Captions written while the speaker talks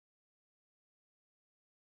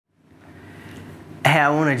Hey,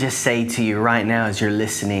 I want to just say to you right now as you're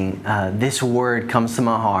listening, this word comes to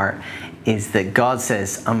my heart, is that God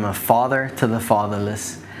says, I'm a father to the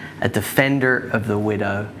fatherless, a defender of the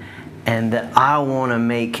widow, and that I want to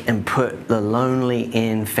make and put the lonely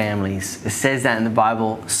in families. It says that in the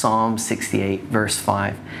Bible, Psalm 68, verse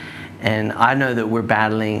 5. And I know that we're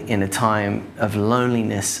battling in a time of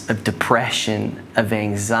loneliness, of depression, of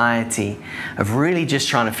anxiety, of really just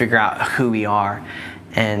trying to figure out who we are.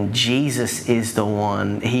 And Jesus is the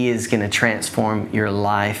one. He is going to transform your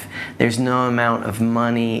life. There's no amount of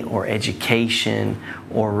money or education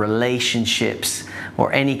or relationships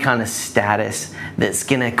or any kind of status that's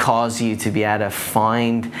going to cause you to be able to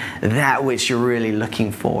find that which you're really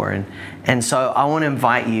looking for. And so I want to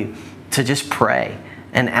invite you to just pray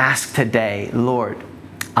and ask today, Lord,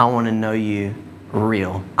 I want to know you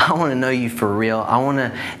real. I want to know you for real. I want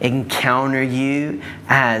to encounter you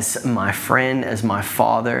as my friend, as my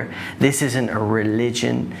father. This isn't a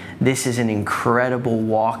religion. This is an incredible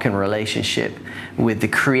walk and relationship with the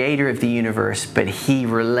creator of the universe, but he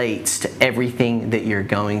relates to everything that you're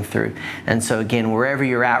going through. And so again, wherever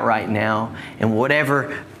you're at right now, and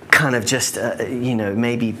whatever kind of just,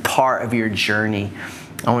 maybe part of your journey,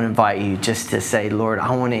 I want to invite you just to say, Lord,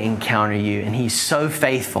 I want to encounter you. And he's so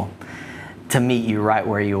faithful to meet you right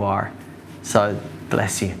where you are. So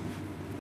bless you.